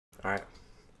Alright.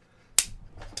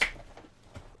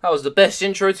 That was the best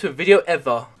intro to a video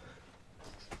ever.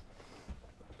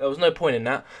 There was no point in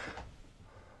that.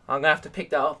 I'm gonna have to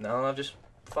pick that up now. I've just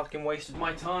fucking wasted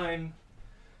my time.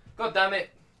 God damn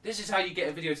it. This is how you get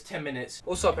a video to 10 minutes.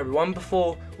 What's up everyone?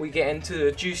 Before we get into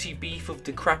the juicy beef of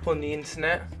the crap on the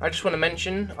internet, I just want to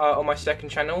mention on my second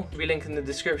channel, link in the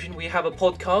description, we have a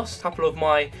podcast, a couple of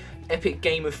my epic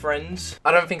gamer friends.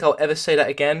 I don't think I'll ever say that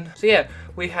again. So yeah,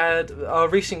 we had, our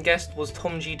recent guest was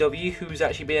Tom GW, who's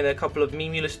actually been in a couple of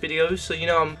memulous videos. So you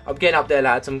know, I'm getting up there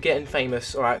lads, I'm getting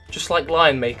famous, alright? Just like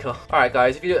Lion Maker. Alright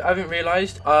guys, if you haven't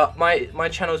realised, my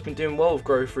channel's been doing well with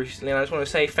growth recently, and I just want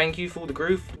to say thank you for all the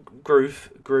growth,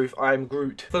 I'm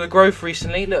Groot. For the growth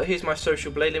recently, look, here's my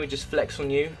social blade, let me just flex on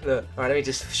you. Look, alright, let me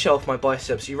just show off my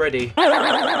biceps, you ready?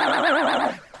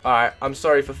 Alright, I'm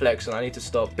sorry for flexing, I need to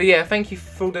stop. But yeah, thank you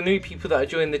for all the new people that are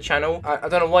joining the channel. I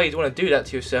don't know why you'd want to do that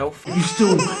to yourself. You're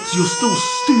still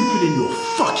stupid in your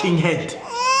fucking head.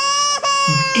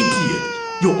 You idiot.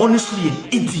 You're honestly an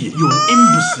idiot. You're an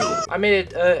imbecile. I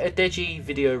made a Deji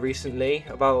video recently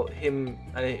about him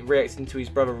and reacting to his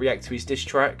brother react to his diss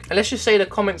track. And let's just say the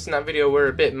comments in that video were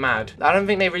a bit mad. I don't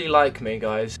think they really like me,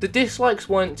 guys. The dislikes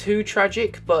weren't too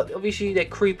tragic, but obviously they're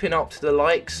creeping up to the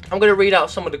likes. I'm going to read out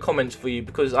some of the comments for you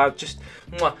because I've just...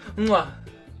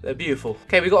 They're beautiful.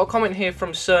 Okay, we got a comment here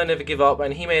from Sir Never Give Up,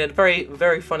 and he made a very,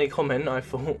 very funny comment, I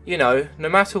thought. You know, no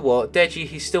matter what, Deji,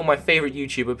 he's still my favourite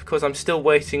YouTuber because I'm still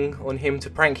waiting on him to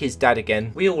prank his dad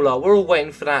again. We all are. We're all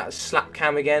waiting for that slap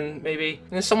cam again, maybe.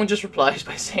 And then someone just replies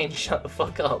by saying, shut the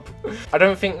fuck up. I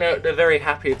don't think they're very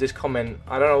happy with this comment.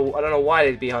 I don't know why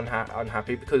they'd be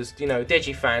unhappy because, you know,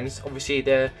 Deji fans, obviously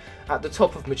they're at the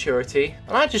top of maturity.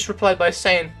 And I just replied by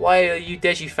saying, why are you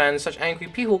Deji fans such angry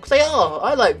people? Because they are.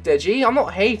 I like Deji. I'm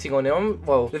not hating on him.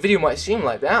 Well, the video might seem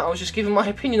like that. I was just giving my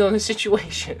opinion on the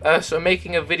situation. So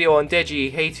making a video on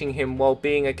Deji hating him while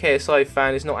being a KSI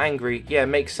fan is not angry. Yeah,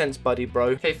 makes sense, buddy bro.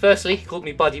 Okay, firstly, he called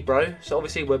me buddy bro. So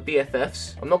obviously we're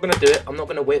BFFs. I'm not going to do it. I'm not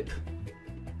going to whip.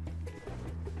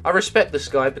 I respect this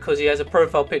guy because he has a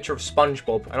profile picture of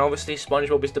SpongeBob, and obviously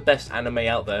SpongeBob is the best anime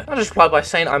out there. I just replied by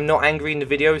saying I'm not angry in the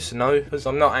video, so no, because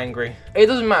I'm not angry. It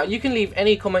doesn't matter, you can leave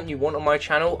any comment you want on my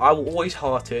channel, I will always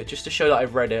heart it, just to show that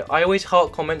I've read it. I always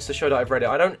heart comments to show that I've read it.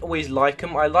 I don't always like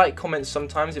them, I like comments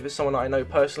sometimes if it's someone that I know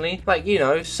personally. Like, you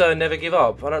know, Sir Never Give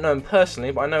Up. I don't know him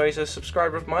personally, but I know he's a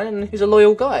subscriber of mine, and he's a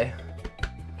loyal guy.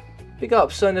 Big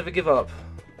up, Sir Never Give Up.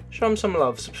 Show him some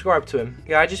love, subscribe to him.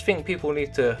 Yeah, I just think people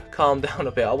need to calm down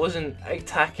a bit. I wasn't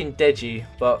attacking Deji,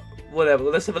 but whatever.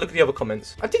 Let's have a look at the other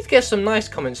comments. I did get some nice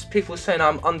comments, people saying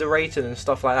I'm underrated and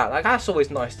stuff like that. Like, that's always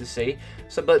nice to see.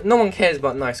 So, but no one cares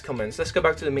about nice comments. Let's go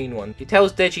back to the mean one. He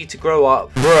tells Deji to grow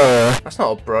up. Bruh. That's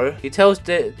not a bro. He tells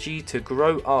Deji to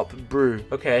grow up, brew.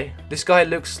 Okay. This guy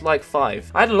looks like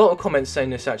 5. I had a lot of comments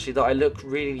saying this actually, that I look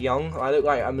really young. I look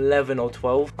like I'm 11 or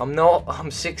 12. I'm not.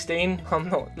 I'm 16. I'm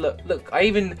not. Look. I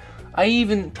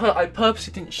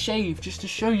purposely didn't shave just to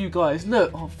show you guys.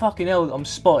 Look. Oh, fucking hell. I'm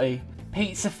spotty.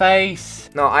 Pizza face.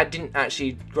 No, I didn't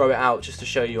actually grow it out just to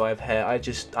show you I have hair.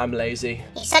 I'm lazy.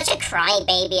 You're such a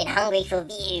crybaby and hungry for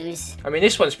views. I mean,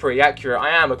 this one's pretty accurate. I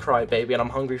am a crybaby and I'm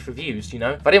hungry for views, you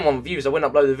know? If I didn't want views, I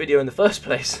wouldn't upload the video in the first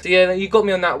place. So yeah, you got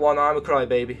me on that one. I'm a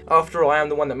crybaby. After all, I am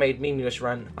the one that made Memulous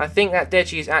rant. I think that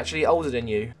Deji is actually older than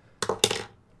you.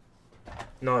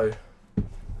 No.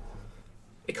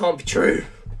 It can't be true.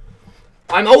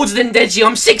 I'm older than Deji.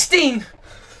 I'm 16!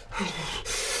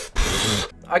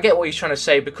 I get what he's trying to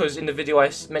say because in the video I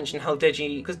mentioned how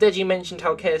Deji mentioned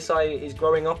how KSI is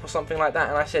growing up or something like that,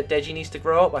 and I said Deji needs to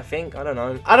grow up, I think. I don't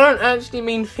know. I don't actually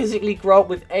mean physically grow up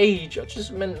with age. I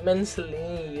just meant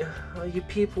mentally. Oh, you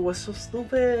people were so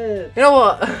stupid. You know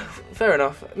what? Fair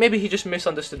enough. Maybe he just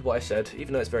misunderstood what I said,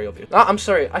 even though it's very obvious. I'm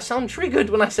sorry. I sound triggered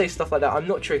when I say stuff like that. I'm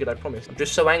not triggered, I promise. I'm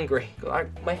just so angry.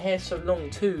 My hair's so long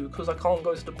too because I can't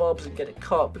go to the barbers and get it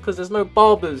cut because there's no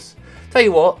barbers. Tell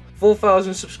you what,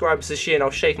 4,000 subscribers this year and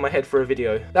I'll shave my head for a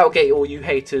video. That'll get all you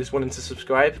haters wanting to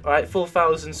subscribe. Alright,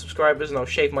 4,000 subscribers and I'll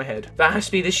shave my head. That has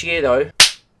to be this year though.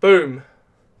 Boom.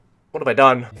 What have I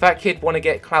done? Fat kid want to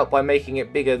get clout by making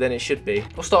it bigger than it should be.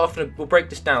 We'll start off and we'll break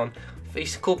this down.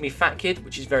 He's called me fat kid,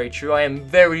 which is very true. I am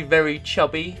very, very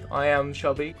chubby. I am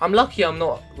chubby. I'm lucky I'm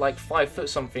not like 5 foot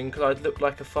something because I'd look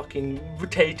like a fucking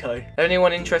potato.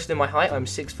 Anyone interested in my height? I'm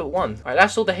 6'1". Alright,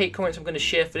 that's all the hate comments I'm going to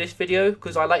share for this video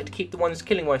because I like to keep the ones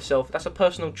killing myself. That's a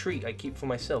personal treat I keep for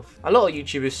myself. A lot of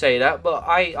YouTubers say that, but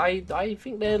I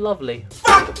think they're lovely.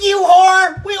 Fuck you,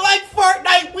 whore! We like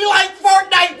Fortnite! We like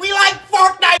Fortnite! We like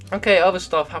Fortnite! Okay, other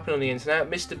stuff happened on the internet.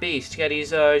 Mr. Beast, he had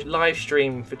his live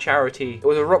stream for charity. It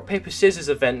was a rock, paper, scissors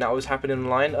event that was happening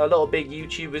online. A lot of big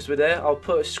YouTubers were there. I'll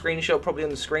put a screenshot probably on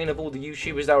the screen of all the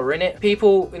YouTubers that were in it.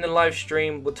 People in the live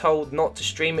stream were told not to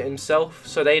stream it himself,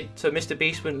 so Mr.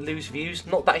 Beast wouldn't lose views.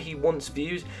 Not that he wants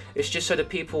views, it's just so the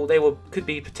people, could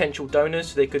be potential donors,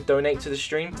 so they could donate to the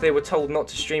stream. They were told not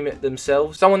to stream it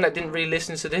themselves. Someone that didn't really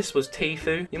listen to this was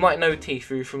Tfue. You might know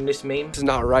Tfue from this meme. This is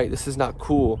not right. This is not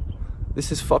cool. This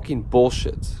is fucking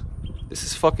bullshit. This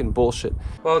is fucking bullshit.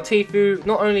 Well, Tfue,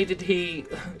 not only did he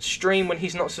stream when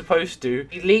he's not supposed to,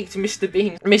 he leaked Mr.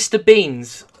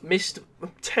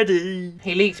 Teddy.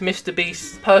 He leaked Mr.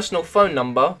 Beast's personal phone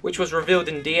number, which was revealed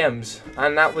in DMs,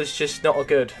 and that was just not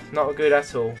good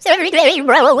at all.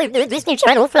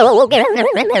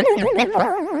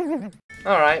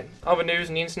 Alright, other news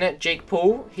on the internet. Jake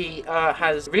Paul, he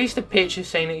has released a picture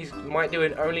saying that he might do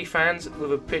an OnlyFans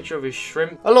with a picture of his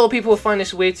shrimp. A lot of people find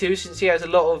this weird too, since he has a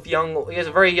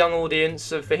very young audience,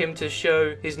 so for him to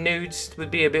show his nudes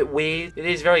would be a bit weird. It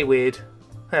is very weird.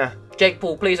 Huh. Jake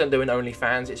Paul, please don't do an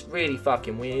OnlyFans. It's really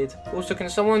fucking weird. Also, can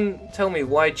someone tell me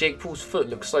why Jake Paul's foot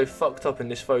looks so fucked up in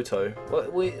this photo?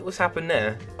 What's happened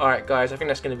there? Alright guys, I think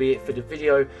that's going to be it for the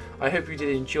video. I hope you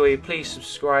did enjoy. Please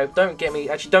subscribe. Don't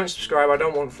subscribe. I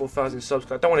don't want 4,000 subs.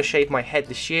 I don't want to shave my head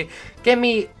this year. Get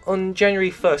me on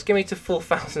January 1st. Get me to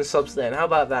 4,000 subs then. How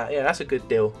about that? Yeah, that's a good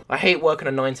deal. I hate working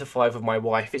a 9 to 5 with my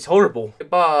wife. It's horrible.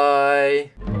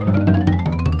 Goodbye.